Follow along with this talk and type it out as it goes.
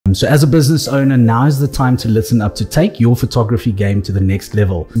So as a business owner, now is the time to listen up to take your photography game to the next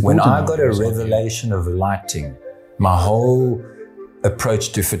level. When I got a revelation of lighting, my whole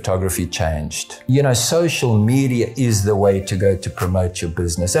approach to photography changed. You know, social media is the way to go to promote your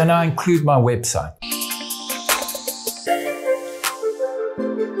business, and I include my website.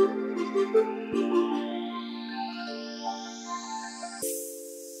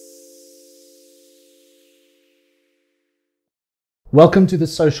 Welcome to the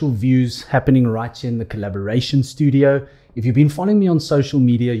social views happening right here in the collaboration studio. If you've been following me on social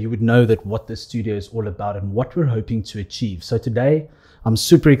media, you would know that what this studio is all about and what we're hoping to achieve. So today, I'm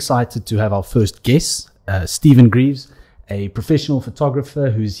super excited to have our first guest, Stephen Greaves, a professional photographer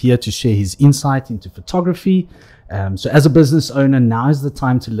who's here to share his insight into photography. So as a business owner, now is the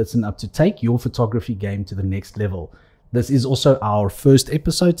time to listen up to take your photography game to the next level. This is also our first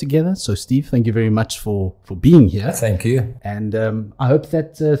episode together. So Steve, thank you very much for being here. Thank you. And I hope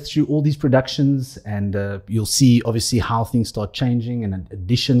that through all these productions and you'll see obviously how things start changing and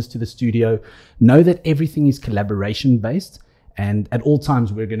additions to the studio, know that everything is collaboration based. And at all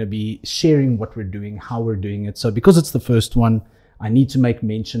times, we're going to be sharing what we're doing, how we're doing it. So because it's the first one, I need to make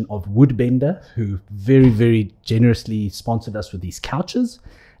mention of Woodbender, who very, very generously sponsored us with these couches.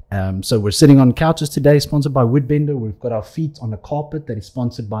 So we're sitting on couches today, sponsored by Woodbender. We've got our feet on a carpet that is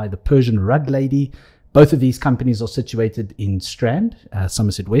sponsored by the Persian Rug Lady. Both of these companies are situated in Strand,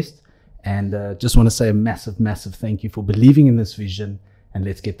 Somerset West. And just want to say a massive, massive thank you for believing in this vision. And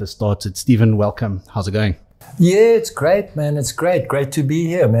let's get this started. Stephen, welcome. How's it going? Yeah, it's great, man. It's great. Great to be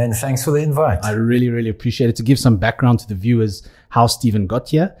here, man. Thanks for the invite. I really, really appreciate it. To give some background to the viewers, how Stephen got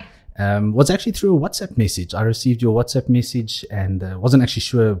here. Was actually through a WhatsApp message. I received your WhatsApp message and wasn't actually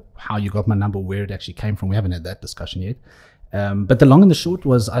sure how you got my number, where it actually came from. We haven't had that discussion yet. But the long and the short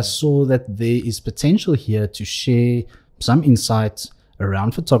was I saw that there is potential here to share some insights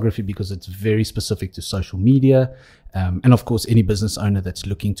around photography because it's very specific to social media. And of course, any business owner that's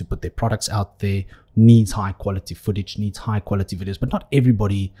looking to put their products out there needs high quality footage, needs high quality videos, but not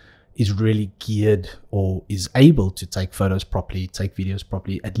everybody is really geared or is able to take photos properly, take videos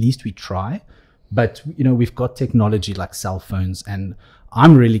properly. At least we try. But, you know, we've got technology like cell phones, and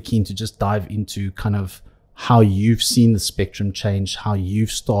I'm really keen to just dive into kind of how you've seen the spectrum change, how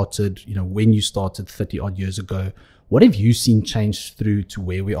you've started, you know, when you started 30 odd years ago. What have you seen change through to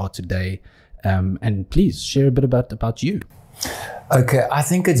where we are today? And please share a bit about you. Okay, I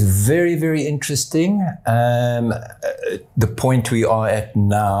think it's very, very interesting, the point we are at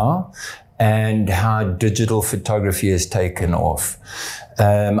now and how digital photography has taken off.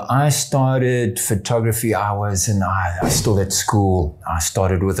 I started photography, I still at school. I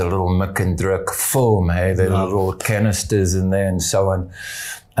started with a little Mick and Druk film, hey, the little canisters in there and so on.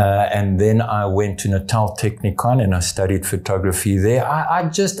 And then I went to Natal Technikon and I studied photography there.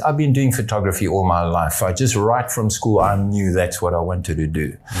 I've been doing photography all my life. Right from school, I knew that's what I wanted to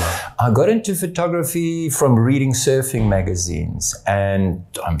do. Wow. I got into photography from reading surfing magazines, and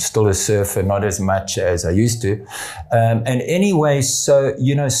I'm still a surfer, not as much as I used to. And anyway, so,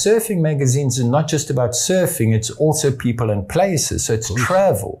 you know, surfing magazines are not just about surfing, it's also people and places. So it's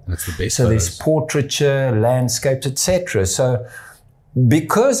travel. That's the best. So there's portraiture, landscapes, etc. So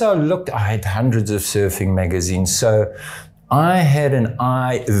because I had hundreds of surfing magazines, so I had an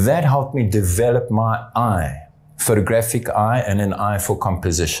eye that helped me develop my eye, photographic eye, and an eye for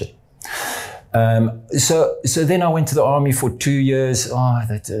composition. So then I went to the army for 2 years.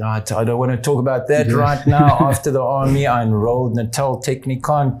 I don't want to talk about that right now. After the army, I enrolled Natal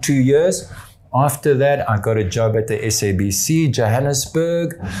Technikon 2 years. After that, I got a job at the SABC,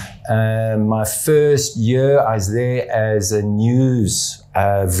 Johannesburg. My first year, I was there as a news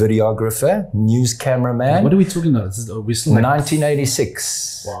videographer, news cameraman. What are we talking about? We're still like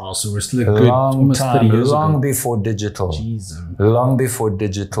 1986. Wow, so we're still a good almost 30 years long ago. Before digital. Jeez. Long before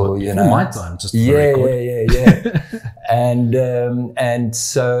digital, you know. My time, just yeah. And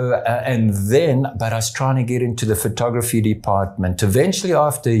so, and then, but I was trying to get into the photography department. Eventually,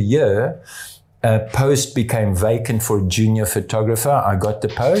 after a year, a post became vacant for a junior photographer. I got the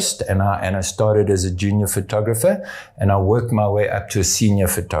post and I started as a junior photographer, and I worked my way up to a senior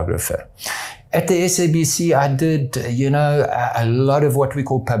photographer. At the SABC, I did, you know, a lot of what we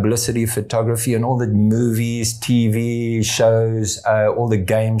call publicity photography and all the movies, TV shows, all the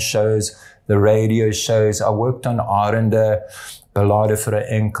game shows, the radio shows. I worked on Arende, Ballade vir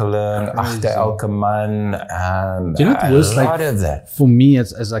 'n Enkeling, Agter Elke Man. Do you know what it was a like lot of that. for me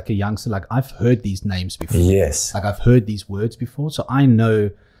as like a youngster? Like I've heard these names before. Yes. Like I've heard these words before, so I know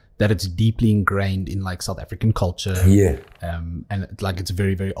that it's deeply ingrained in like South African culture. Yeah. And like it's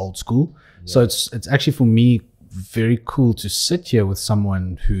very, very old school. Yeah. So it's actually for me very cool to sit here with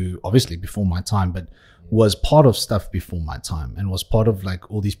someone who obviously before my time, but was part of stuff before my time and was part of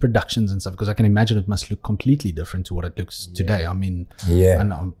like all these productions and stuff, because I can imagine it must look completely different to what it looks today. I mean,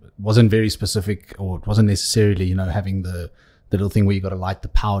 and it wasn't very specific, or it wasn't necessarily, you know, having the little thing where you got to light the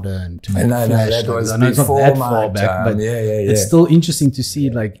powder and to make no, that was before it's not that far back, but it's still interesting to see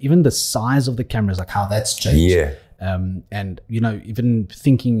like even the size of the cameras, like how that's changed. And you know, even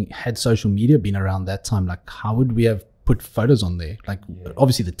thinking, had social media been around that time, like how would we have put photos on there? Like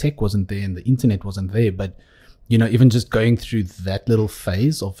obviously the tech wasn't there and the internet wasn't there, but you know, even just going through that little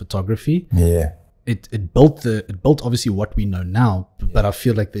phase of photography, it built obviously what we know now, but I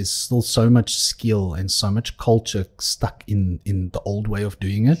feel like there's still so much skill and so much culture stuck in the old way of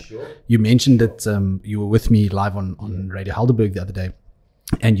doing it. You mentioned that you were with me live on Radio Helderberg the other day,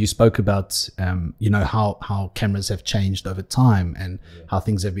 and you spoke about you know, how cameras have changed over time and how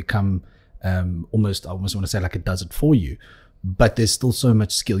things have become almost, I almost want to say like it does it for you, but there's still so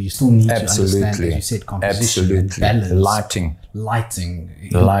much skill. You still need to understand, as you said, composition, and balance, lighting. Most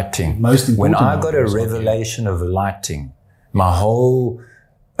important. When I got a revelation of lighting, my whole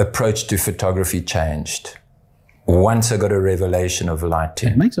approach to photography changed. Once I got a revelation of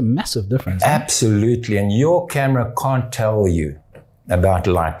lighting, it makes a massive difference. Absolutely, and your camera can't tell you about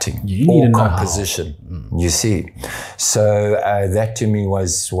lighting or composition. You see, so that to me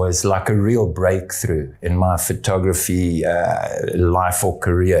was like a real breakthrough in my photography life or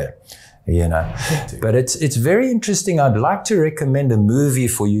career, you know. But it's very interesting. I'd like to recommend a movie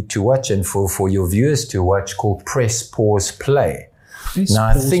for you to watch and for your viewers to watch called Press, Pause, Play. Now,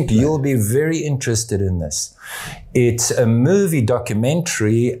 I think you'll be very interested in this. It's a movie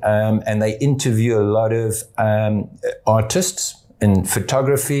documentary, and they interview a lot of artists in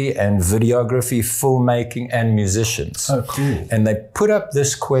photography and videography, filmmaking, and musicians. Oh, cool. And they put up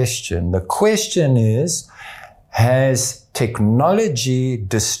this question. The question is, has technology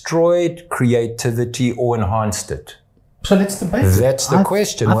destroyed creativity or enhanced it? So let's debate. That's the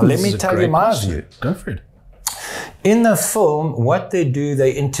question. Well, let me tell you my view. Go for it. In the film, what they do,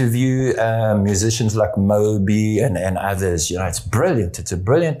 they interview musicians like Moby and others. You know, it's brilliant. It's a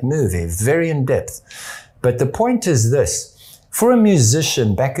brilliant movie, very in-depth. But the point is this. For a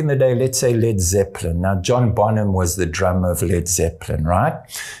musician, back in the day, let's say Led Zeppelin. Now, John Bonham was the drummer of Led Zeppelin, right?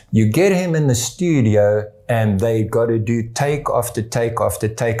 You get him in the studio and they got to do take after take after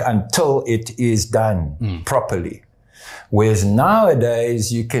take until it is done properly. Whereas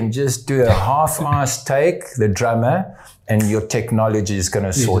nowadays, you can just do a half-mast take, the drummer, and your technology is going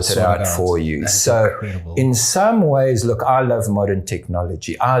to sort it out for you. That's so incredible. In some ways, look, I love modern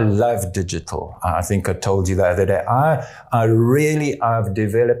technology. I love digital. I think I told you the other day. I've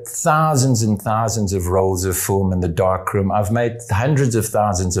developed thousands and thousands of rolls of film in the darkroom. I've made hundreds of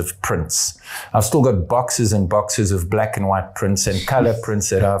thousands of prints. I've still got boxes and boxes of black and white prints and color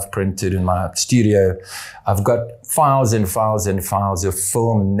prints that I've printed in my studio. I've got files and files and files of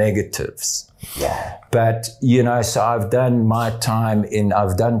film negatives. Yeah. But, you know, so I've done time in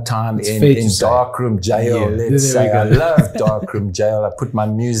darkroom jail, let's say. I love darkroom jail. I put my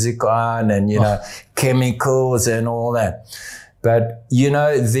music on and, you know, chemicals and all that. But, you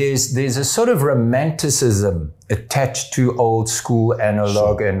know, there's a sort of romanticism attached to old school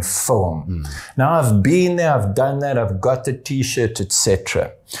analog and film. Now, I've been there, I've done that, I've got the T-shirt,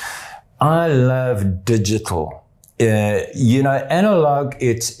 etc. I love digital. You know, analog,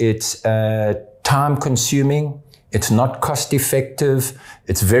 it's time consuming. It's not cost effective.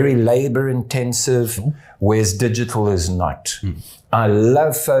 It's very labor intensive, whereas digital is not. I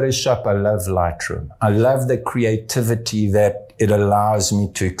love Photoshop. I love Lightroom. I love the creativity that it allows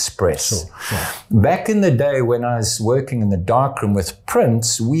me to express. Back in the day when I was working in the darkroom with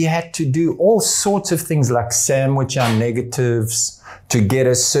prints, we had to do all sorts of things like sandwich our negatives to get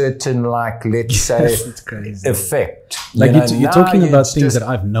a certain, like, let's say, effect. Like, you're talking about things that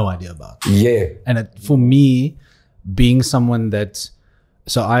I have no idea about. Yeah. And for me, being someone that,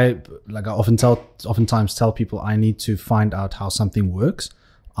 so I oftentimes tell people I need to find out how something works.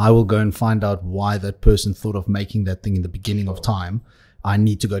 I will go and find out why that person thought of making that thing in the beginning of time. I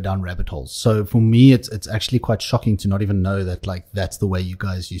need to go down rabbit holes. So for me, it's actually quite shocking to not even know that, like, that's the way you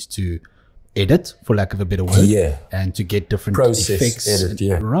guys used to edit, for lack of a better word, and to get different effects.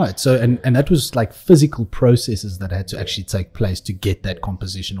 Right. So and that was like physical processes that had to actually take place to get that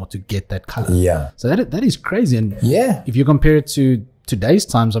composition or to get that color. So that is crazy. And if you compare it to today's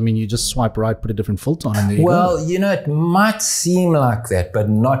times, I mean, you just swipe right, put a different filter on, and there you go. You know, it might seem like that, but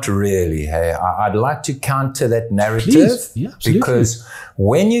not really. Hey, I'd like to counter that narrative. Because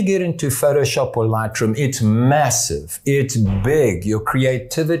when you get into Photoshop or Lightroom, it's massive, it's big, your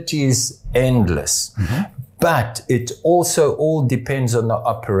creativity is endless. But it also all depends on the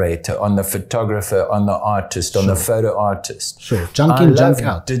operator, on the photographer, on the artist, on the photo artist. Sure. Junk in, junk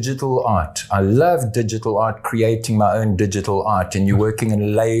out. Digital art. I love digital art, creating my own digital art, and you're working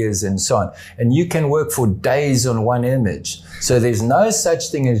in layers and so on. And you can work for days on one image. So there's no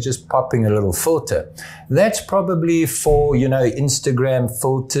such thing as just popping a little filter. That's probably for, you know, Instagram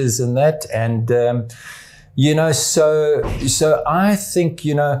filters and that. And, you know, so I think,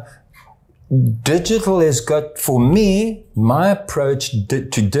 you know, digital has got, for me, my approach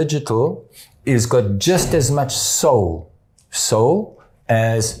to digital is got just as much soul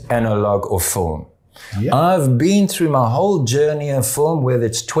as analog or film. Yeah. I've been through my whole journey of film, whether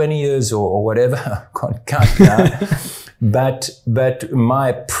it's 20 years or whatever, I can't count now. But my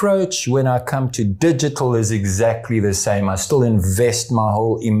approach when I come to digital is exactly the same. I still invest my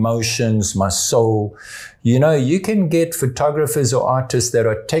whole emotions, my soul. You know, you can get photographers or artists that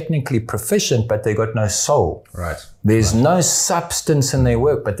are technically proficient, but they got no soul. Right. There's no substance in their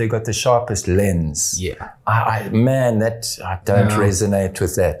work, but they got the sharpest lens. Yeah. I don't resonate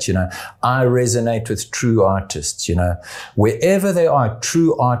with that, you know. I resonate with true artists, you know. Wherever they are, a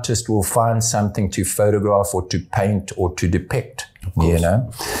true artist will find something to photograph or to paint or to depict, you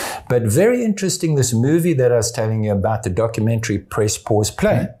know. But very interesting, this movie that I was telling you about, the documentary Press, Pause,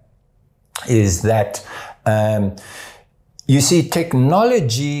 Play, is that you see,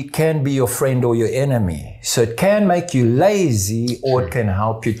 technology can be your friend or your enemy. So it can make you lazy or it can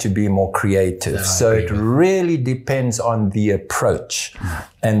help you to be more creative. Yeah, so it really depends on the approach.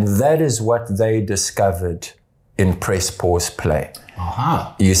 And that is what they discovered in Press, Pause, Play.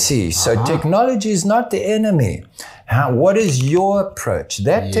 You see, so technology is not the enemy. What is your approach?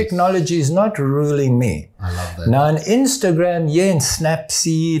 That technology is not ruling me. I love that. Now on Instagram, and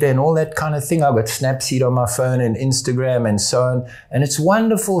Snapseed and all that kind of thing. I've got Snapseed on my phone and Instagram and so on. And it's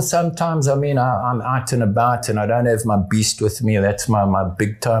wonderful sometimes. I mean, I'm out and about and I don't have my beast with me. That's my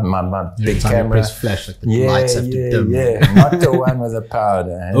big time, my big camera. Press flash, like the lights have to dim. Not the one with the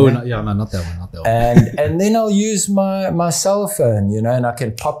powder. Oh, not that one, not that one. And then I'll use my cell phone, you know, and I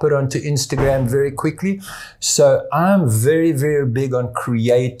can pop it onto Instagram very quickly. So I'm very, very big on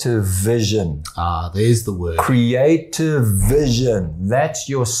creative vision. There's the word. Creative vision. That's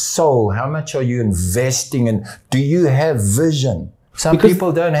your soul. How much are you investing in? Do you have vision? Some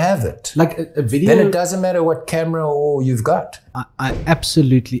people don't have it. Like a video. Then it doesn't matter what camera or you've got. I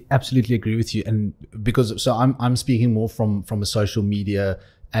absolutely agree with you. And because, so I'm speaking more from a social media,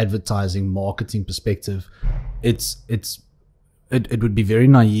 advertising, marketing perspective. It would be very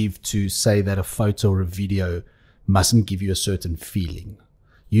naive to say that a photo or a video mustn't give you a certain feeling.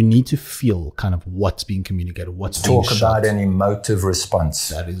 You need to feel kind of what's being communicated, what's being shot. Talk about an emotive response.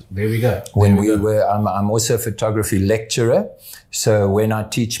 That is, there we go. I'm also a photography lecturer. So when I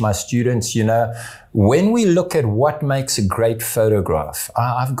teach my students, you know, when we look at what makes a great photograph,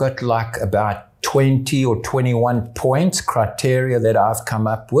 I've got like about 20 or 21 points, criteria that I've come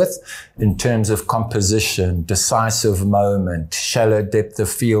up with in terms of composition, decisive moment, shallow depth of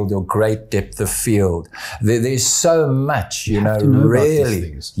field or great depth of field. There's so much, you know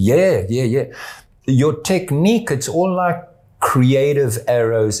really. Yeah. Your technique, it's all like creative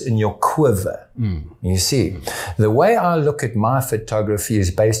arrows in your quiver. You see, the way I look at my photography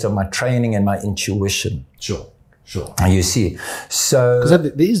is based on my training and my intuition. Sure. You see, so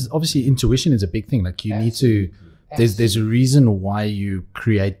because there is obviously intuition is a big thing. Like you need to. There's a reason why you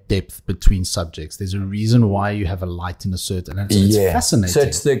create depth between subjects. There's a reason why you have a light in a certain. And it's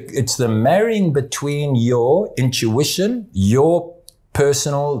fascinating. So it's the marrying between your intuition, your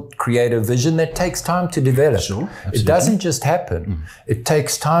personal creative vision that takes time to develop. Sure, it doesn't just happen. It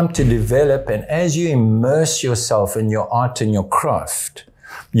takes time to develop, and as you immerse yourself in your art and your craft,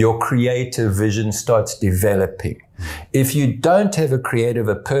 your creative vision starts developing. If you don't have a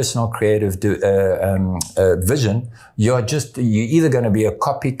personal creative vision, you're either going to be a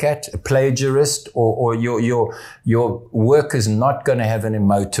copycat, a plagiarist, or your work is not going to have an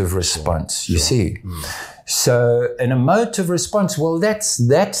emotive response. You see, so an emotive response. Well, that's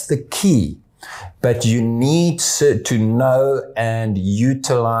the key. But you need to know and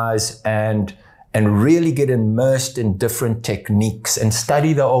utilize and really get immersed in different techniques and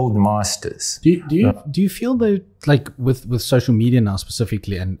study the old masters. Do you feel that, like with social media now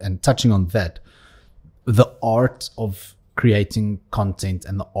specifically, and touching on that, the art of creating content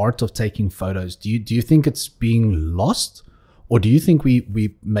and the art of taking photos, do you think it's being lost, or do you think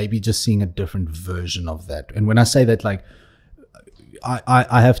we maybe just seeing a different version of that? And when I say that, like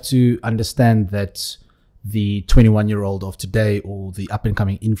I have to understand that the 21-year-old of today or the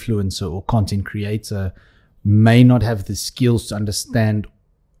up-and-coming influencer or content creator may not have the skills to understand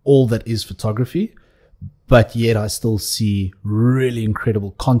all that is photography, but yet I still see really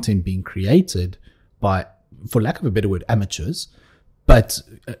incredible content being created by, for lack of a better word, amateurs, but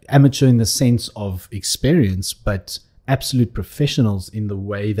amateur in the sense of experience, but absolute professionals in the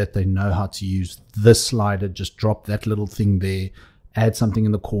way that they know how to use this slider, just drop that little thing there, add something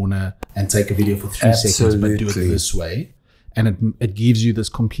in the corner and take a video for 3 seconds, but do it this way. And it gives you this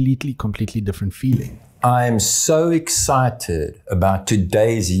completely different feeling. I'm so excited about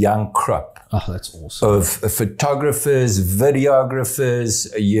today's young crop. Oh, that's awesome. Of photographers, videographers,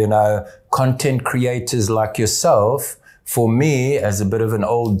 you know, content creators like yourself. For me, as a bit of an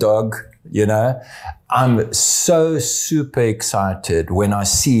old dog, you know, I'm so super excited when I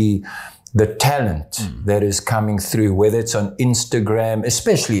see the talent that is coming through, whether it's on Instagram,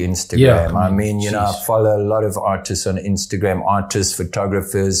 especially Instagram. Yeah, I mean, you know, I follow a lot of artists on Instagram, artists,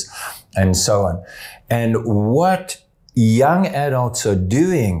 photographers, and so on. And what young adults are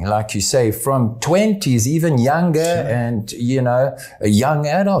doing, like you say, from 20s, even younger, and, you know, young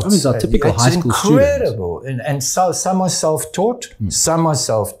adults. I mean, it's our typical high school student. It's incredible. And so some are self-taught, some are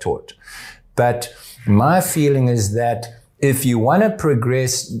self-taught. But my feeling is that if you want to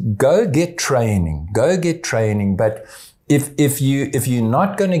progress, go get training. But if you're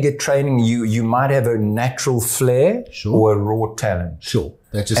not going to get training, you might have a natural flair or a raw talent. Sure.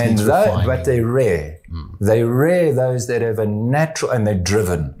 That just needs refining. But they're rare. They're rare, those that have a natural, and they're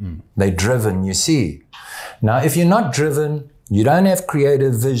driven. They're driven, you see. Now, if you're not driven, you don't have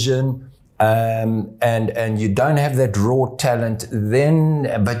creative vision, and you don't have that raw talent,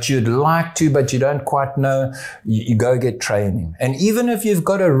 but you'd like to, but you don't quite know, you go get training. And even if you've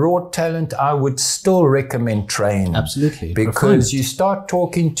got a raw talent, I would still recommend training. Absolutely. Because you start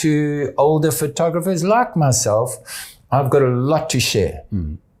talking to older photographers like myself, I've got a lot to share.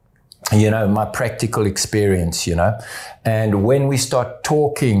 You know, my practical experience, you know. And when we start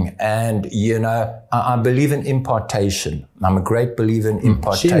talking, and, you know, I believe in impartation. I'm a great believer in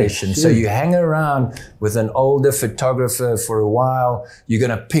impartation. So you hang around with an older photographer for a while, you're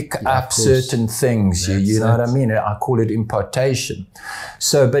going to pick up certain things. You know what I mean? I call it impartation.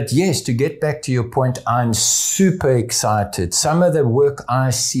 So, but yes, to get back to your point, I'm super excited. Some of the work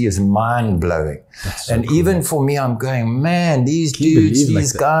I see is mind-blowing. And even for me, I'm going, man, these dudes,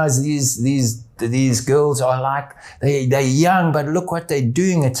 these guys, these girls are like, they're young, but look what they're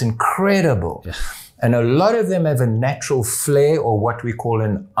doing. It's incredible. Yeah. And a lot of them have a natural flair, or what we call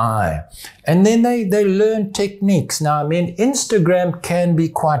an eye. And then they learn techniques. Now, I mean, Instagram can be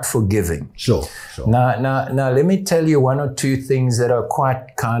quite forgiving. Sure. Now, let me tell you one or two things that are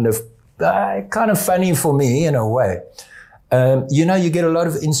quite kind of funny for me in a way. You know, you get a lot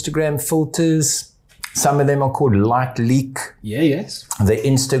of Instagram filters. Some of them are called light leak. Yes. The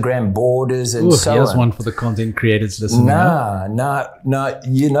Instagram borders and so on. Here's one for the content creators listening. No,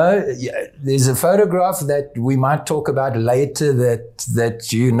 you know, there's a photograph that we might talk about later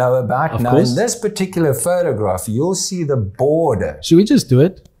that you know about. Of course. In this particular photograph, you'll see the border. Should we just do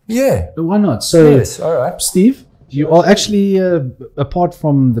it? Yeah. Why not? So, yes, all right. Steve, you are actually, apart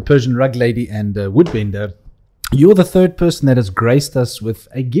from the Persian rug lady and woodbender, you're the third person that has graced us with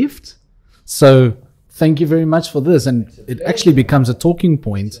a gift. So, thank you very much for this. And it actually becomes a talking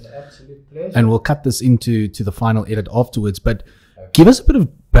point. It's an absolute pleasure. And we'll cut this into the final edit afterwards. But give us a bit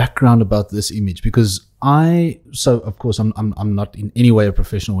of background about this image, because of course, I'm not in any way a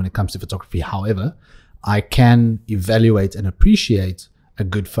professional when it comes to photography. However, I can evaluate and appreciate a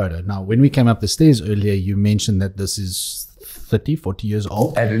good photo. Now, when we came up the stairs earlier, you mentioned that this is 30, 40 years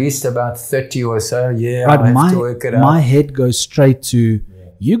old. At least about 30 or so. Yeah. Right, I have to work it out. My head goes straight to,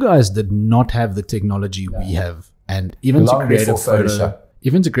 you guys did not have the technology we have. And even to create a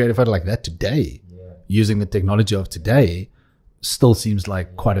photo like that today, using the technology of today, still seems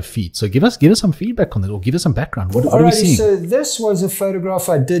like quite a feat. So give us some feedback on that, or give us some background. What are we seeing? So this was a photograph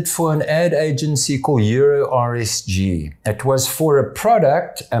I did for an ad agency called Euro RSG. It was for a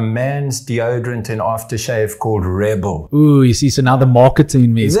product, a man's deodorant and aftershave called Rebel. Ooh, you see, so now the marketing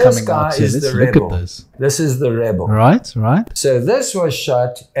in me is coming out here. Let's look at this. This is the Rebel. Right. So this was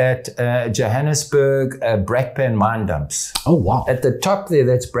shot at Johannesburg, Brakpan Mine Dumps. Oh, wow. At the top there,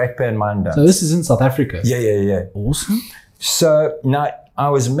 that's Brakpan Mine Dumps. So this is in South Africa? Yeah. Awesome. So now I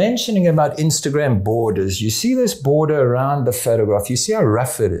was mentioning about Instagram borders. You see this border around the photograph. You see how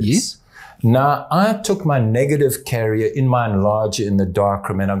rough it is? Yes. Now I took my negative carrier in my enlarger in the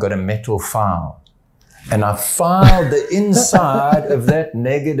darkroom, and I got a metal file. And I filed the inside of that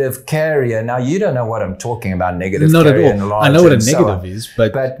negative carrier. Now you don't know what I'm talking about, negative carrier. Not at all. I know what a negative is,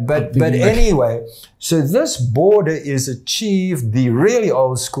 but anyway, so this border is achieved the really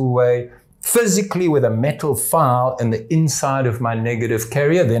old school way. physically with a metal file in the inside of my negative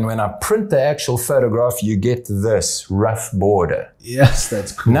carrier. Then when I print the actual photograph, you get this rough border. Yes,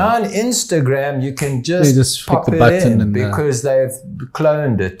 that's cool. Now on Instagram, you can just click pop the it button in and because they've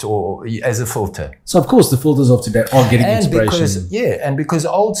cloned it or as a filter. So of course the filters of today are getting inspiration. Because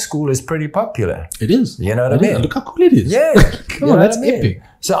old school is pretty popular. It is. You know what I mean? Look how cool it is. Yeah. Come on, that's epic.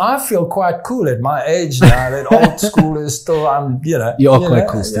 So I feel quite cool at my age now that old school is still, You are quite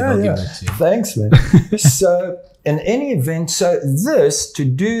cool still. I'll give that to you. Thanks, man. So in any event, to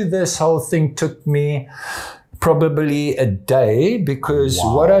do this whole thing took me probably a day because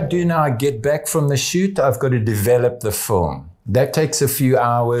what I do now, I get back from the shoot, I've got to develop the film. That takes a few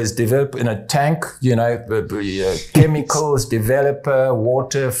hours, develop in a tank, chemicals, developer,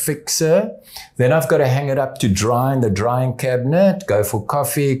 water, fixer. Then I've got to hang it up to dry in the drying cabinet, go for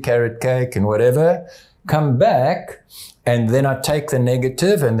coffee, carrot cake and whatever, come back, and then I take the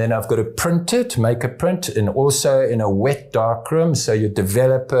negative and then I've got to print it, make a print, and also in a wet darkroom. So your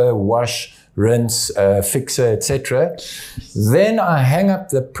developer, wash, rinse, fixer, etc. Then I hang up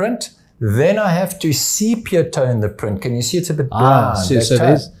the print. Then I have to sepia tone the print. Can you see it's a bit brown? So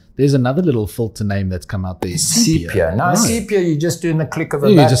there's another little filter name that's come out there. Sepia. Now, sepia, you just do in the click of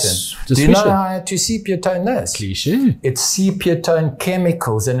a button. Do you know how I had to sepia tone this? Cliche. It's sepia tone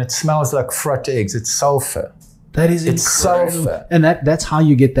chemicals and it smells like frot eggs. It's sulfur. That is It's sulfur. And that's how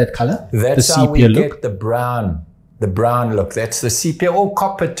you get that color? That's how we get the brown. The brown look, that's the sepia or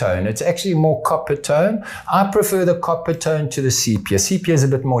copper tone. It's actually more copper tone. I prefer the copper tone to the sepia. Sepia is a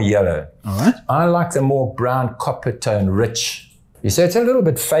bit more yellow. All right. I like the more brown copper tone, rich. You see, it's a little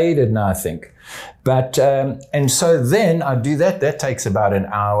bit faded now, I think. But, and so then I do that. That takes about an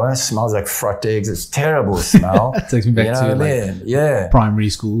hour. Smells like frot eggs. It's terrible smell. That takes me back to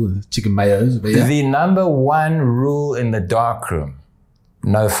primary school, chicken mayos. But The number one rule in the darkroom,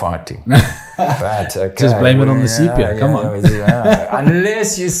 no fighting. But, okay. Just blame it on the sepia. Come on.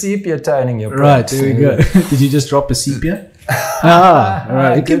 Unless you're sepia toning your print. Right, there we go. Did you just drop a sepia? All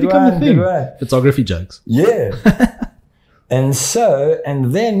right. It can become a thing. Photography jokes. Yeah.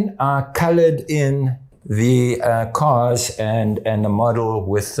 And then I colored in the cars and the model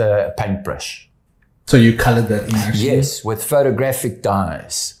with a paintbrush. So you colored that in actually? Yes, with photographic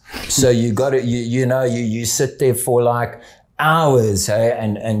dyes. So you got it, you sit there for like hours,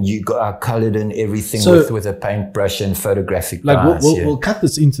 and you got colored in everything with a paintbrush and photographic dyes. We'll cut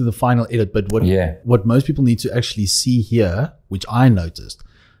this into the final edit, but what most people need to actually see here, which I noticed,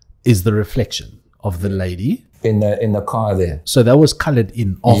 is the reflection of the lady in the car there. So that was colored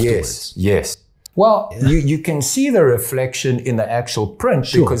in afterwards. Yes. Well, you can see the reflection in the actual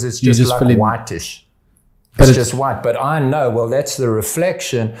print because it's just like whitish. It's just white. But I know, well, that's the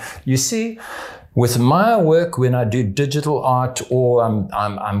reflection. You see, with my work, when I do digital art or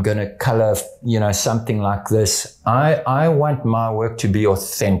I'm going to color, something like this, I want my work to be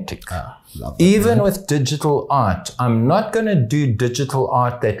authentic. Even with digital art, I'm not going to do digital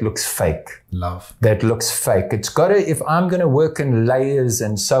art that looks fake. That looks fake. It's got to, if I'm going to work in layers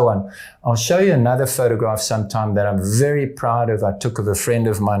and so on, I'll show you another photograph sometime that I'm very proud of. I took of a friend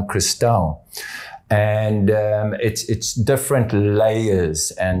of mine, Christelle. And it's different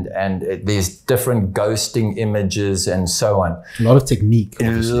layers and there's different ghosting images and so on. A lot of technique.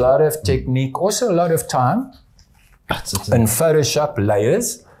 Obviously. A lot of technique. Also a lot of time. In Photoshop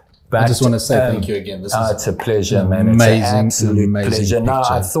layers. But, I just want to say thank you again. This is it's a pleasure, man. It's an absolute pleasure. Now,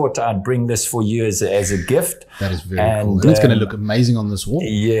 I thought I'd bring this for you as a gift. That is very cool. And it's going to look amazing on this wall.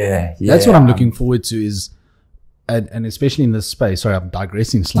 Yeah. That's what I'm looking forward to is, and especially in this space, sorry, I'm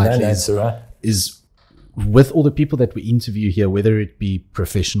digressing slightly. No, that's all right. Is with all the people that we interview here, whether it be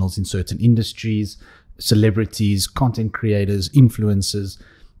professionals in certain industries, celebrities, content creators, influencers,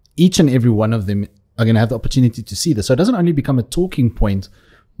 each and every one of them are going to have the opportunity to see this. So it doesn't only become a talking point,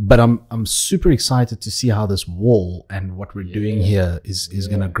 but I'm super excited to see how this wall and what we're doing here is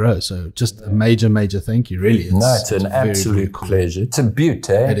going to grow. So just a major thank you, really. It's an absolute pleasure. It's a beaut,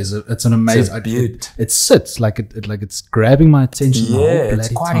 eh? It is. It's an amazing beaut. It sits like it's grabbing my attention. Yeah, it's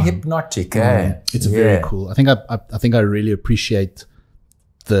quite hypnotic, eh? It's very cool. I think I really appreciate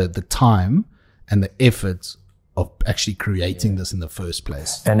the time and the effort of actually creating this in the first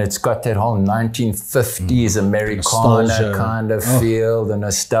place. And it's got that whole 1950s Americana kind of feel, the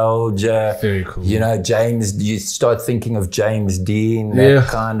nostalgia. Very cool. You start thinking of James Dean, that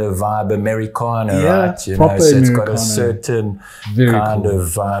kind of vibe, Americana, right? So it's got a certain kind of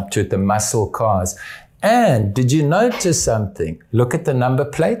vibe to it, the muscle cars. And did you notice something? Look at the number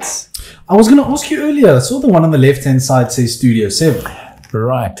plates. I was going to ask you earlier. I saw the one on the left-hand side says Studio 7.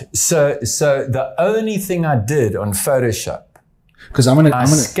 Right. So the only thing I did on Photoshop Because I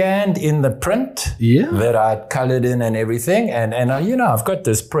scanned in the print that I'd colored in and everything, and you know, I've got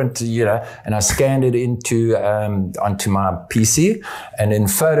this print, you know, and I scanned it into onto my PC, and in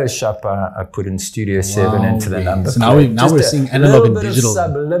Photoshop I put in Studio 7 into the number. So now we're seeing analog and digital.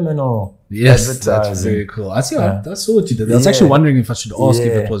 Subliminal. Yes, that's very cool. I see. I saw what you did. I was actually wondering if I should ask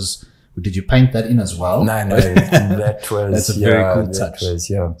if it was. Did you paint that in as well? No, that was. That's a very cool touch.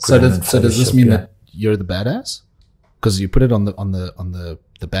 So does this mean that you're the badass? Because you put it on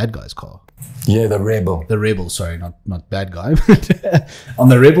the bad guy's car. Yeah, the rebel. The rebel, sorry, not bad guy. On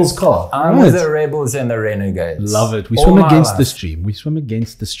the rebel's car. I'm with the rebels and the renegades. Love it. We swim against the stream. We swim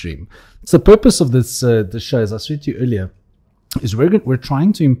against the stream. So the purpose of this show, as I said to you earlier, is we're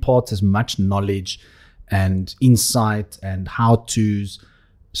trying to impart as much knowledge and insight and how-tos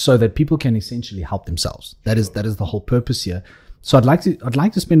so that people can essentially help themselves. That is the whole purpose here. So I'd like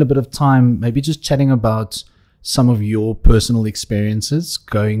to spend a bit of time maybe just chatting about some of your personal experiences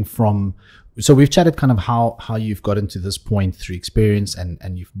going from, so we've chatted kind of how you've gotten to this point through experience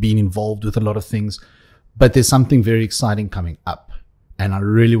and you've been involved with a lot of things, but there's something very exciting coming up. And I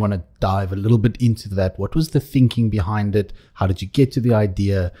really want to dive a little bit into that. What was the thinking behind it? How did you get to the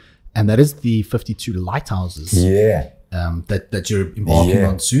idea? And that is the 52 lighthouses. Yeah. That you're embarking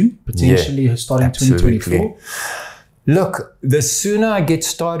on soon, potentially starting 2024. Look, the sooner I get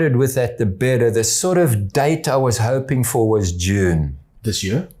started with that, the better. The sort of date I was hoping for was June. This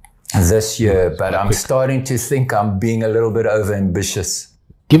year? This year, but I'm starting to think I'm being a little bit over-ambitious.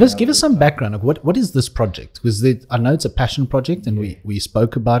 Give us some background. Like what is this project? Because I know it's a passion project, and we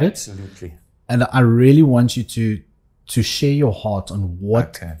spoke about it. Absolutely. And I really want you to share your heart on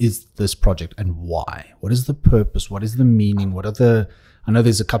what is this project and why. What is the purpose? What is the meaning? I know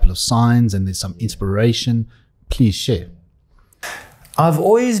there's a couple of signs and there's some inspiration. Please share. I've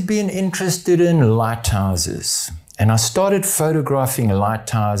always been interested in lighthouses, and I started photographing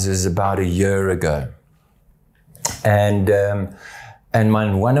lighthouses about a year ago. And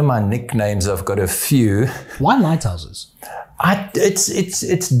one of my nicknames, I've got a few. Why lighthouses?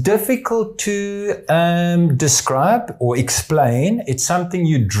 It's difficult to describe or explain. It's something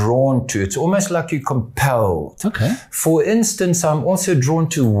you're drawn to. It's almost like you're compelled. Okay. For instance, I'm also drawn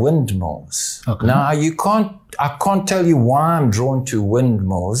to windmills. Okay. Now I can't tell you why I'm drawn to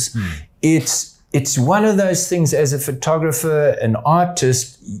windmills. It's one of those things. As a photographer, an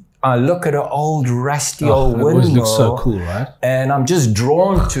artist, I look at an old rusty old windmill. It always looks so cool, right? And I'm just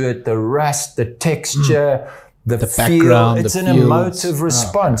drawn to it. The rust, the texture. The background, it's an emotive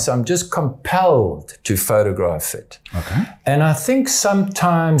response. I'm just compelled to photograph it. Okay. And I think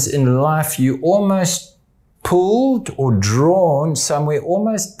sometimes in life you almost pulled or drawn somewhere,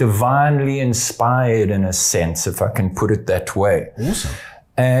 almost divinely inspired in a sense, if I can put it that way. Awesome.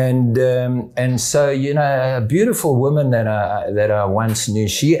 And so, you know, a beautiful woman that I once knew,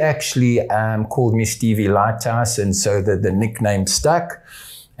 she actually called me Stevie Lighthouse, and so the nickname stuck.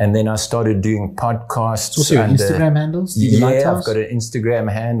 And then I started doing podcasts. What's your Instagram handle? Stevie Lighthouse? I've got an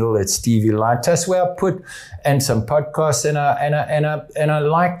Instagram handle. It's Stevie Lighthouse, where I put and some podcasts, and I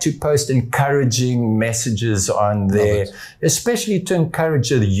like to post encouraging messages on there, especially to encourage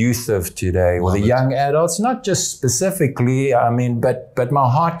the youth of today or the young adults. Not just specifically, I mean, but my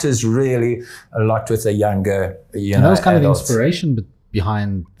heart is really a lot with the younger, and that was kind of the inspiration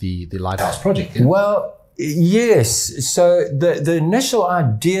behind the Lighthouse project. Yeah? Well. Yes. So the initial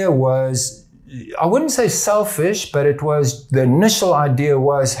idea was, I wouldn't say selfish, but the initial idea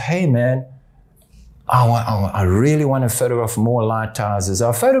was, hey man, I really want to photograph more lighthouses.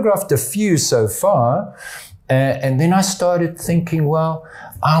 I photographed a few so far. And then I started thinking, well,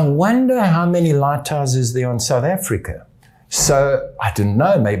 I wonder how many lighthouses there are in South Africa. So I didn't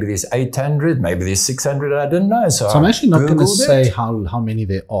know, maybe there's 800, maybe there's 600, I didn't know. So I'm actually not going to say how many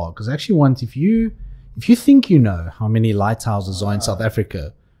there are, because I actually want, if you think you know how many lighthouses are in South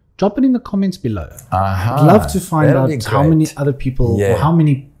Africa, drop it in the comments below. I'd love to find out how many other people, or how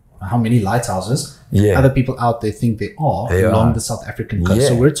many lighthouses other people out there think there are along the South African coast.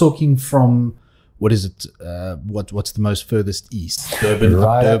 So we're talking from, what is it? What's the most furthest east? Durban,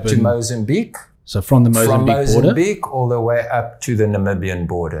 up to Mozambique. So from the Mozambique all the way up to the Namibian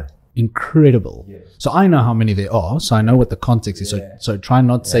border. Incredible. Yes. So I know how many there are, so I know what the context is. So try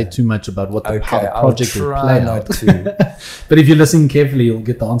not to say too much about what how the project will play out. But if you listen carefully, you'll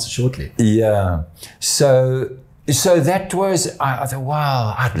get the answer shortly. Yeah. So that was, I thought,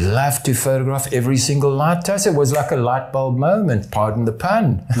 wow, I'd love to photograph every single lighthouse. It was like a light bulb moment, pardon the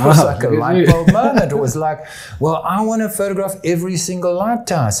pun. It was like a light bulb moment. It was like, well, I want to photograph every single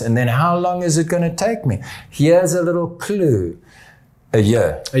lighthouse. And then how long is it going to take me? Here's a little clue. A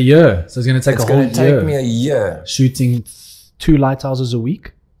year. So it's going to take a whole year. It's going to take me a year. Shooting 2 lighthouses a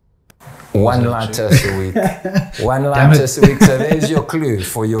week? One lighthouse a week. One lighthouse a week. So there's your clue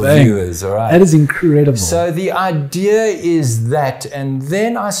for your viewers, all right? That is incredible. So the idea is that, and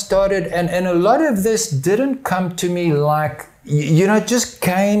then I started, and a lot of this didn't come to me like, you know, it just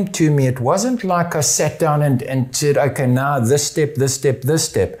came to me. It wasn't like I sat down and said, okay, now this step, this step, this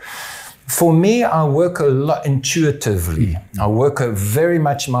step. For me, I work a lot intuitively. I work very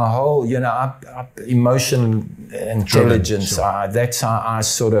much my whole, you know, emotional intelligence. Sure. That's how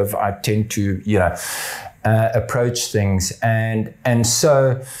I tend to, you know, approach things. And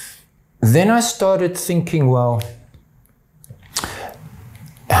so then I started thinking, well,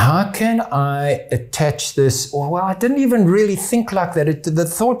 how can I attach this? Well, I didn't even really think like that. The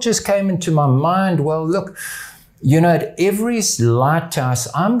thought just came into my mind, well, look, you know, at every lighthouse,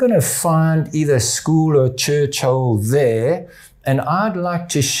 I'm going to find either school or church hole there, and I'd like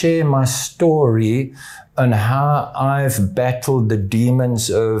to share my story on how I've battled the demons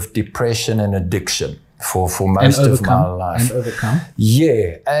of depression and addiction for most of my life. And overcome?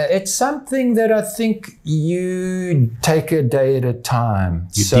 Yeah. It's something that I think you take a day at a time.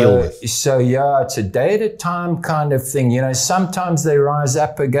 You deal with. So, yeah, it's a day at a time kind of thing. You know, sometimes they rise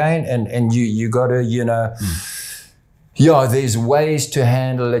up again and you got to, you know... Yeah, there's ways to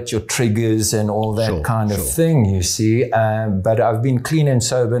handle it, your triggers and all that kind of thing, you see. But I've been clean and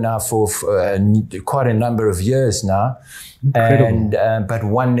sober now for quite a number of years now. Incredible. And but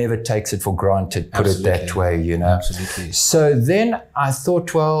one never takes it for granted, put it that way, you know. Absolutely. So then I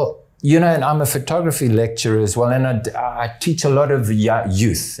thought, well, you know, and I'm a photography lecturer as well, and I teach a lot of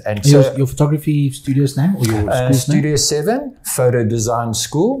youth. And so your photography studio's name or your school's Studio name? 7 Photo Design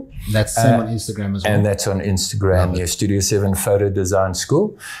School. That's same on Instagram as well. And that's on Instagram, yeah, Studio 7 Photo Design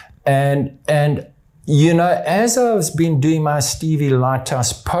School. And you know, as I've been doing my Stevie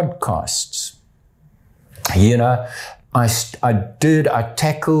Lighthouse podcasts, you know, I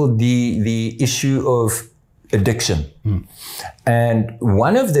tackled the issue of addiction. And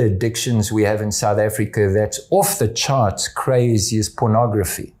one of the addictions we have in South Africa that's off the charts crazy is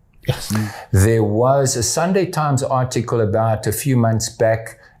pornography. Yes. There was a Sunday Times article about a few months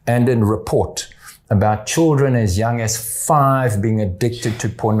back and a report about children as young as 5 being addicted to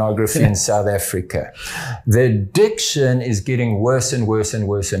pornography in South Africa. The addiction is getting worse and worse and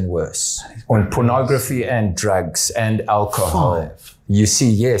worse and worse on pornography and drugs and alcohol. 5. You see,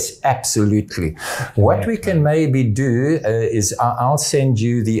 yes, absolutely. What we can maybe do is I'll send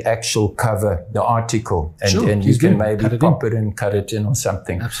you the actual cover, the article, and you can maybe pop it and cut it in or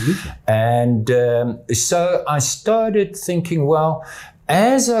something. Absolutely. And so I started thinking, well,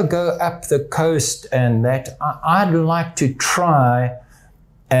 as I go up the coast and that, I'd like to try,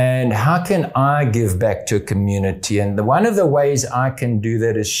 and how can I give back to a community? And one of the ways I can do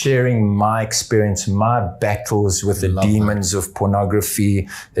that is sharing my experience, my battles with the demons of pornography,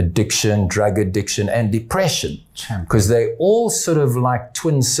 addiction, drug addiction, and depression. Because they all sort of like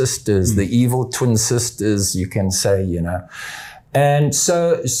twin sisters, the evil twin sisters, you can say, you know. And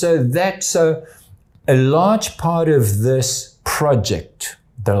so a large part of this project,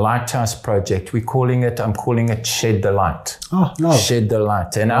 the Lighthouse Project, I'm calling it Shed the Light. Oh, no. Shed the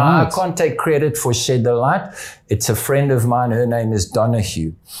Light. And I can't take credit for Shed the Light. It's a friend of mine. Her name is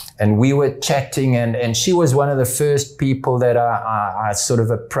Donahue. And we were chatting, and she was one of the first people that I sort of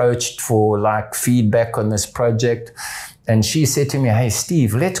approached for like feedback on this project. And she said to me, hey,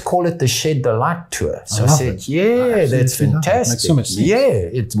 Steve, let's call it the Shed the Light Tour. So I said, yeah, that's fantastic. Makes so much sense. Yeah,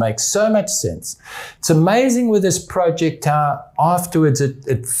 it makes so much sense. It's amazing with this project how afterwards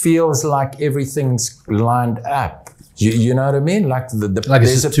it feels like everything's lined up. You know what I mean? Like like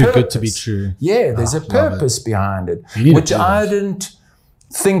there's it's a too purpose. good to be true. Yeah, there's a purpose behind it, which I didn't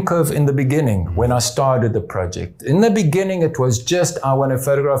think of in the beginning when I started the project. In the beginning, it was just, I want to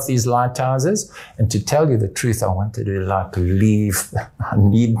photograph these lighthouses. And to tell you the truth, I wanted to like leave. I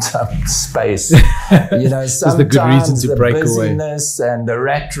need some space. You know, sometimes the good reason to break away. Busyness and the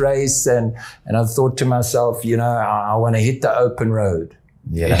rat race. And I thought to myself, you know, I want to hit the open road.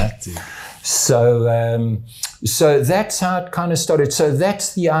 You know? So that's how it kind of started. So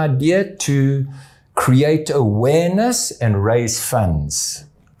that's the idea, to create awareness and raise funds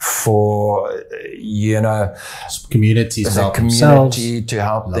for, you know, communities, the community to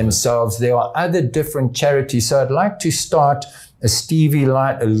help themselves. There are other different charities. So I'd like to start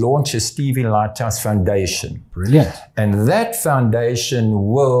launch a Stevie Lighthouse Foundation. Brilliant. And that foundation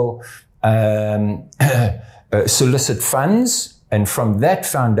will solicit funds. And from that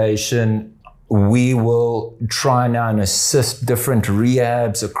foundation, we will try now and assist different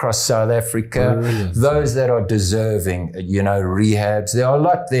rehabs across South Africa. Brilliant. Those that are deserving, rehabs. There are a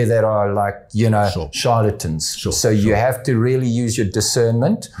lot there that are like, charlatans. So you have to really use your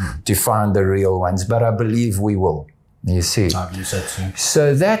discernment to find the real ones. But I believe we will. You see. You said so.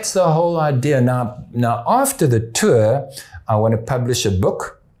 So that's the whole idea. Now after the tour, I want to publish a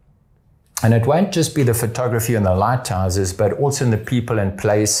book. And it won't just be the photography and the lighthouses, but also in the people and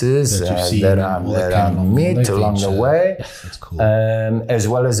places that I meet along the way. That's cool. As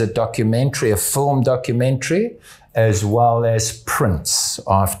well as a documentary, a film documentary, as well as prints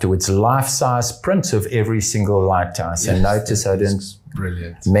afterwards, life-size prints of every single lighthouse. And notice I didn't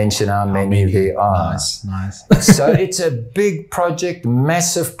mention how many there are. Nice. So it's a big project,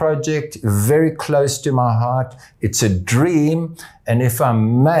 massive project, very close to my heart. It's a dream. And if I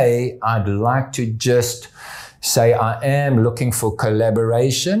may, I'd like to just say I am looking for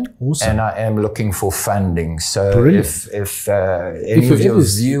collaboration. Awesome. And I am looking for funding. So if any of your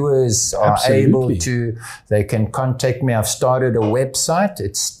viewers are able to, they can contact me. I've started a website.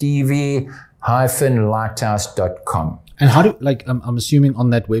 It's stevie-lighthouse.com. And how do, I'm assuming on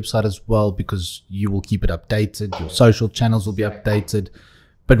that website as well, because you will keep it updated, your social channels will be updated.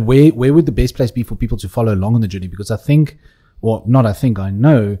 But where would the best place be for people to follow along on the journey? Because I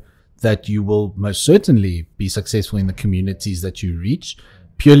know that you will most certainly be successful in the communities that you reach,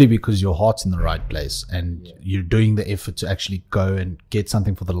 purely because your heart's in the right place and you're doing the effort to actually go and get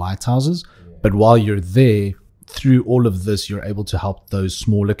something for the lighthouses. But while you're there, through all of this, you're able to help those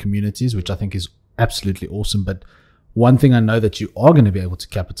smaller communities, which I think is absolutely awesome. But one thing I know that you are going to be able to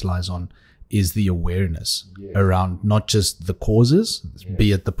capitalize on is the awareness around not just the causes,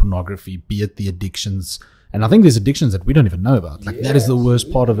 be it the pornography, be it the addictions. And I think there's addictions that we don't even know about. That is the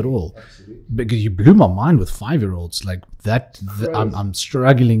worst part of it all. Absolutely. Because you blew my mind with 5-year-olds like that. I'm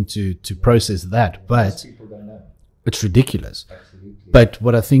struggling to process that, but it's ridiculous. Absolutely. But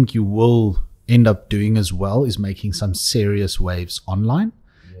what I think you will end up doing as well is making some serious waves online.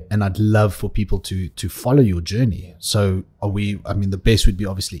 And I'd love for people to follow your journey. So the best would be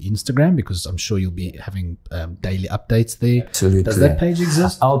obviously Instagram, because I'm sure you'll be having daily updates there. Absolutely. Does that page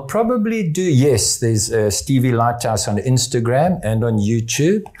exist? I'll probably do, yes. There's Stevie Lighthouse on Instagram and on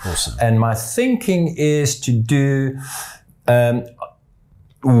YouTube. Awesome. And my thinking is to do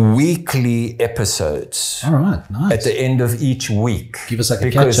weekly episodes. All right, nice. At the end of each week. Give us like a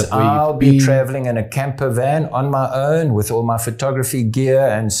because catch-up. I'll be traveling in a camper van on my own with all my photography gear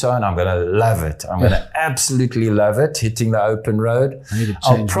and so on. I'm going to love it. I'm going to absolutely love it, hitting the open road.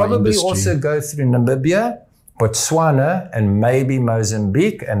 I'll probably also go through Namibia, Botswana, and maybe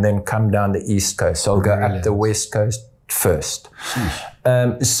Mozambique, and then come down the East Coast. So I'll go up the West Coast first.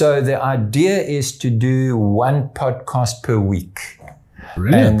 So the idea is to do one podcast per week.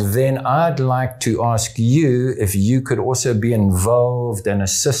 Brilliant. And then I'd like to ask you if you could also be involved and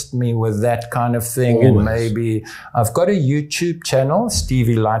assist me with that kind of thing. Always. And maybe I've got a YouTube channel,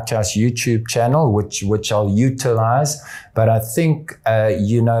 Stevie Lighthouse YouTube channel, which I'll utilize. But I think,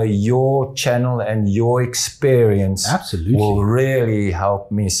 your channel and your experience will really help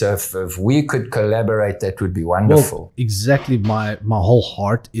me. So if we could collaborate, that would be wonderful. Well, exactly. My whole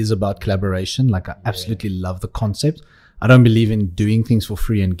heart is about collaboration. I absolutely love the concept. I don't believe in doing things for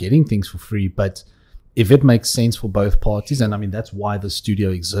free and getting things for free, but if it makes sense for both parties, and that's why the studio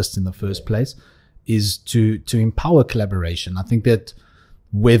exists in the first place, is to empower collaboration. I think that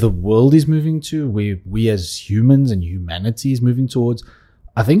where the world is moving to, where we as humans and humanity is moving towards,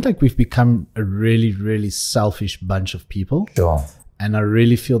 I think we've become a really, really selfish bunch of people. Sure. And I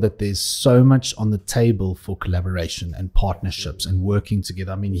really feel that there's so much on the table for collaboration and partnerships and working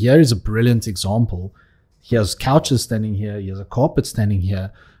together. Here is a brilliant example. Here's couches standing here. Here's a carpet standing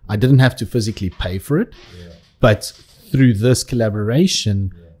here. I didn't have to physically pay for it. But through this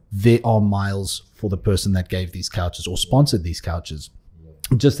collaboration, there are miles for the person that gave these couches or sponsored these couches.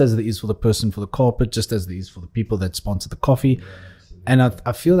 Just as there is for the person for the carpet, just as there is for the people that sponsor the coffee. And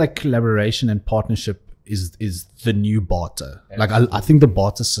I feel like collaboration and partnership is the new barter. I think the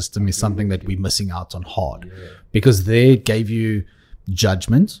barter system is something that we're missing out on hard. Because they gave you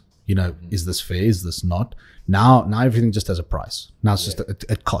judgment. Is this fair? Is this not? Now everything just has a price. Now it's just,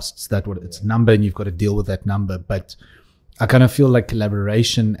 it costs. It's a number and you've got to deal with that number. But I kind of feel like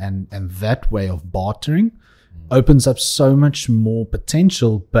collaboration and that way of bartering opens up so much more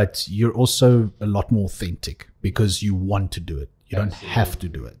potential, but you're also a lot more authentic because you want to do it. You don't have to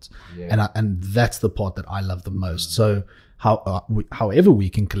do it. And that's the part that I love the most. So however we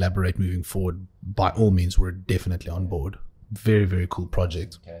can collaborate moving forward, by all means, we're definitely on board. Very, very cool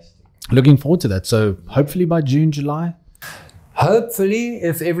project. Looking forward to that. So hopefully by June, July. hopefully,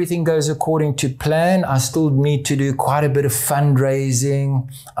 if everything goes according to plan, I still need to do quite a bit of fundraising.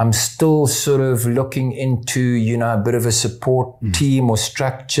 I'm still sort of looking into, a bit of a support team or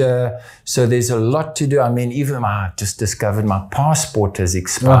structure. So there's a lot to do. I mean, even I just discovered my passport has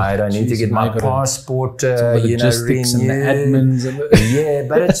expired. I need to get my passport, renewed. And the admins yeah,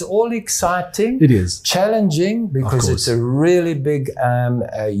 but it's all exciting. It is challenging because it's a really big,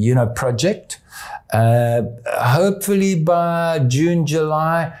 project. Hopefully by June,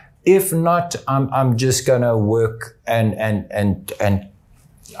 July. If not, I'm just gonna work and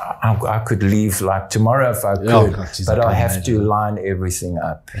I could leave like tomorrow if I could, but I have to line everything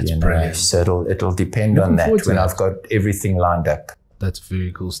up. So it'll depend on that when I've got everything lined up. That's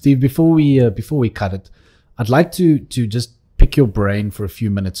very cool, Steve. Before we cut it, I'd like to just pick your brain for a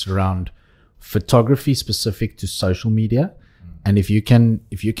few minutes around photography specific to social media. And if you can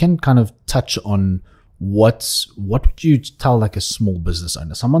kind of touch on what would you tell like a small business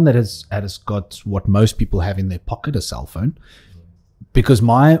owner, someone that has got what most people have in their pocket, a cell phone? Because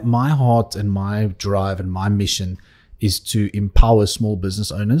my heart and my drive and my mission is to empower small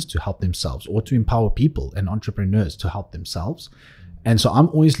business owners to help themselves, or to empower people and entrepreneurs to help themselves. And so I'm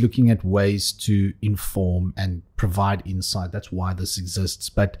always looking at ways to inform and provide insight. That's why this exists.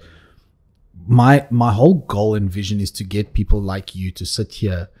 But my whole goal and vision is to get people like you to sit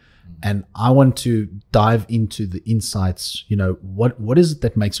here, and I want to dive into the insights. What is it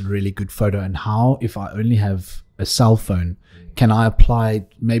that makes a really good photo, and how, if I only have a cell phone, can I apply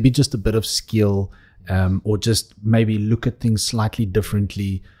maybe just a bit of skill, or just maybe look at things slightly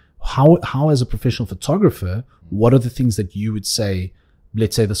differently? How as a professional photographer, what are the things that you would say,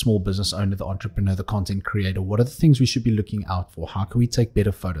 let's say the small business owner, the entrepreneur, the content creator, what are the things we should be looking out for? How can we take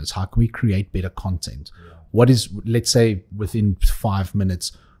better photos? How can we create better content? What is, let's say within 5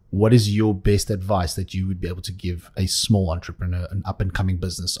 minutes, what is your best advice that you would be able to give a small entrepreneur, an up and coming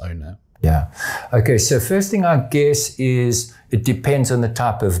business owner? Yeah. Okay. So first thing, I guess, is it depends on the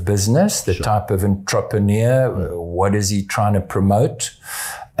type of business, the type of entrepreneur. What is he trying to promote?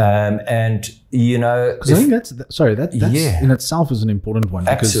 Because I think that's in itself is an important one.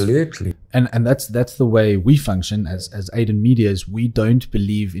 Absolutely. And that's the way we function as Aiden Media. Is we don't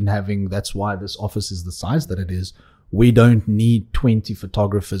believe in having, that's why this office is the size that it is. We don't need 20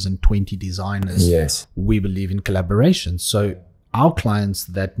 photographers and 20 designers. Yes. We believe in collaboration. So our clients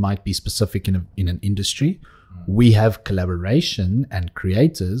that might be specific in an industry, we have collaboration and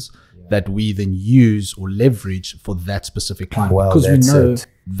creators that we then use or leverage for that specific client. Because we know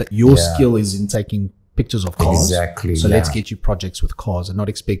that your skill is in taking pictures of cars. Exactly. So let's get you projects with cars and not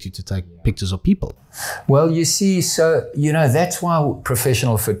expect you to take pictures of people. Well, you see, so, that's why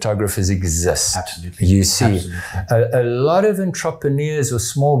professional photographers exist. Absolutely. You see, a lot of entrepreneurs or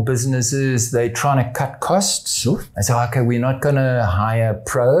small businesses, they're trying to cut costs. Sure. They say, okay, we're not going to hire a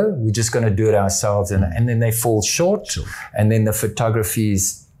pro. We're just going to do it ourselves. And then they fall short. Sure. And then the photography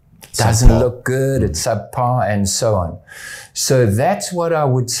doesn't look good, it's subpar, and so on. So that's what I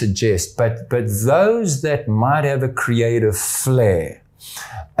would suggest. But those that might have a creative flair,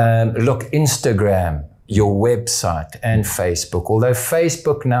 look, Instagram, your website, and Facebook. Although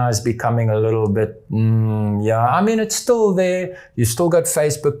Facebook now is becoming a little bit, it's still there. You still got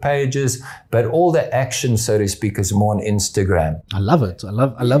Facebook pages, but all the action, so to speak, is more on Instagram. I love it. I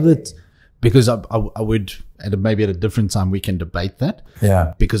love it. Because I would, and maybe at a different time we can debate that.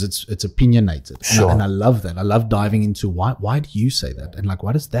 Yeah. Because it's opinionated. Sure. And I love that. I love diving into why do you say that? And like,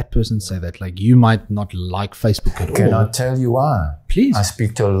 why does that person say that? Like, you might not like Facebook at all. Can I tell you why? Please. I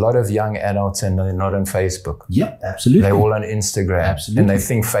speak to a lot of young adults and they're not on Facebook. Yeah, absolutely. They're all on Instagram. Absolutely. And they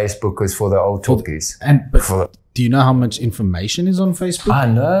think Facebook is for the old talkies. Do you know how much information is on Facebook? I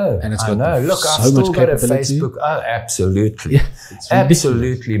know. And it's Look, I've still got a Facebook. Oh, absolutely. Yeah,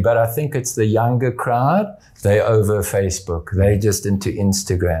 absolutely. But I think it's the younger crowd. They're over Facebook. They're just into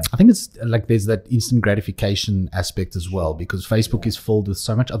Instagram. I think it's like there's that instant gratification aspect as well, because Facebook is filled with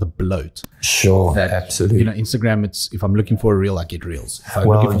so much other bloat. Sure, absolutely. Instagram, it's if I'm looking for a reel, I get reels.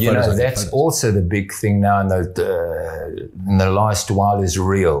 That's also the big thing now in the last while is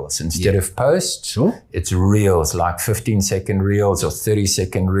reels. Instead of posts, it's reels, like 15-second reels or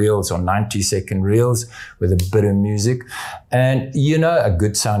 30-second reels or 90-second reels with a bit of music and, a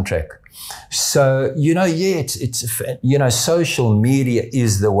good soundtrack. So, it's social media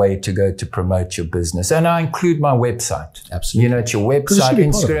is the way to go to promote your business. And I include my website. Absolutely. It's your website,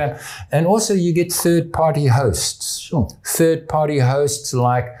 Instagram. And also you get third-party hosts. Sure. Third-party hosts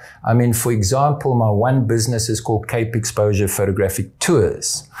like I mean, for example, my one business is called Cape Exposure Photographic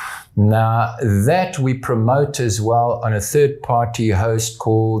Tours. Now, that we promote as well on a third-party host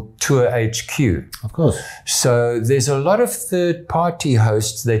called Tour HQ. Of course. So there's a lot of third-party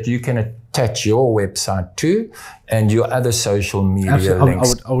hosts that you can attach your website to and your other social media Absolutely.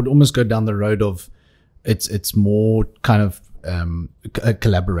 links. I would almost go down the road of it's more kind of a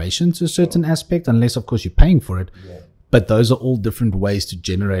collaboration to a certain aspect, unless, of course, you're paying for it. Yeah. But those are all different ways to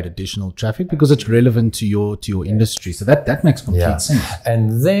generate additional traffic because it's relevant to your industry. So that makes complete sense.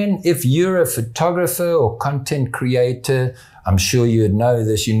 And then if you're a photographer or content creator, I'm sure you'd know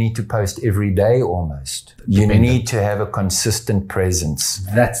this, you need to post every day almost. You need to have a consistent presence.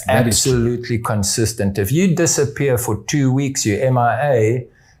 That absolutely consistent. If you disappear for 2 weeks, you're MIA,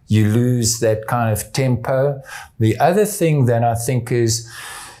 you lose that kind of tempo. The other thing that I think is,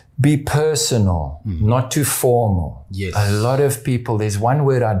 be personal, not too formal. Yes. A lot of people, there's one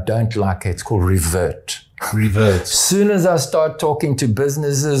word I don't like, it's called revert. Revert. As soon as I start talking to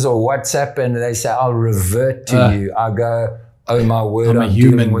businesses or WhatsApp and they say, I'll revert to you, I go, oh my word, I'm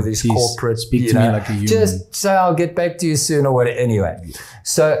dealing with this corporate. Speak to me like a human. Just say I'll get back to you soon or whatever. Anyway,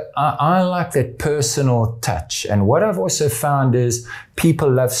 so I like that personal touch. And what I've also found is people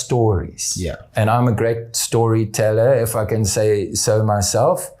love stories. Yeah. And I'm a great storyteller, if I can say so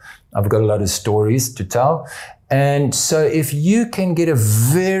myself. I've got a lot of stories to tell. And so if you can get a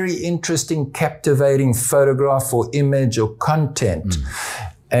very interesting, captivating photograph or image or content,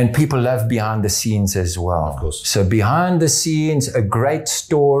 and people love behind the scenes as well. Of course. So behind the scenes, a great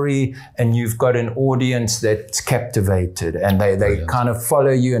story, and you've got an audience that's captivated and they kind of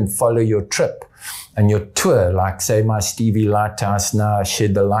follow you and follow your trip and your tour. Like say my Stevie Lighthouse Now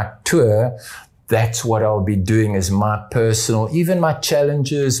Shed the Light tour. That's what I'll be doing as my personal, even my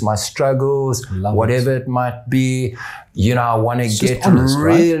challenges, my struggles, whatever it might be. You know, I want to get honest,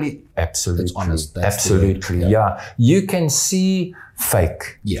 really, right? absolutely, That's honest. That's absolutely, yeah. You can see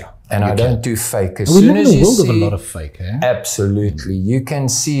fake. Yeah. And I don't do fake. As we soon live as in a you world of a see, lot of fake, eh? absolutely, you can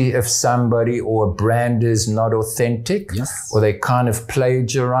see if somebody or a brand is not authentic, Yes. or they kind of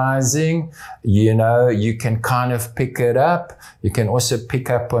plagiarizing. You know, you can kind of pick it up. You can also pick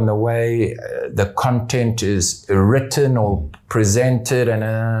up on the way the content is written or presented,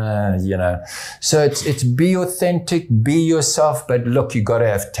 and you know. So it's be authentic, be yourself. But look, you got to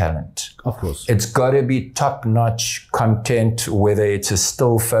have talent. Of course. It's got to be top-notch content, whether it's a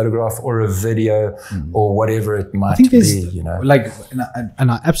still photograph or a video or whatever it might be, you know. Like,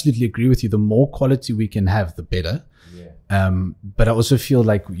 and I absolutely agree with you. The more quality we can have, the better. Yeah. But I also feel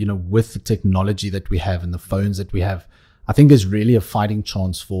like, you know, with the technology that we have and the phones that we have, I think there's really a fighting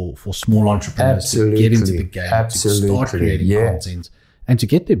chance for small entrepreneurs to get into the game, to start creating content, and to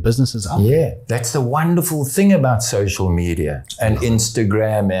get their businesses out. Yeah, that's the wonderful thing about social media and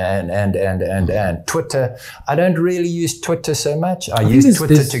Instagram and Twitter. I don't really use Twitter so much. I use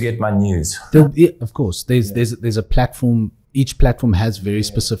Twitter to get my news. Yeah, of course, there's a platform. Each platform has very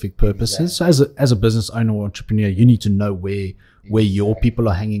specific purposes. So as a business owner or entrepreneur, you need to know where your people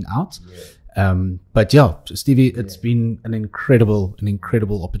are hanging out. But yeah, Stevie, it's been an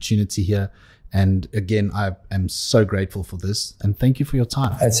incredible opportunity here. And again, I am so grateful for this, and thank you for your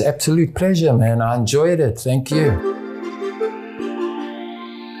time. It's an absolute pleasure, man. I enjoyed it. Thank you.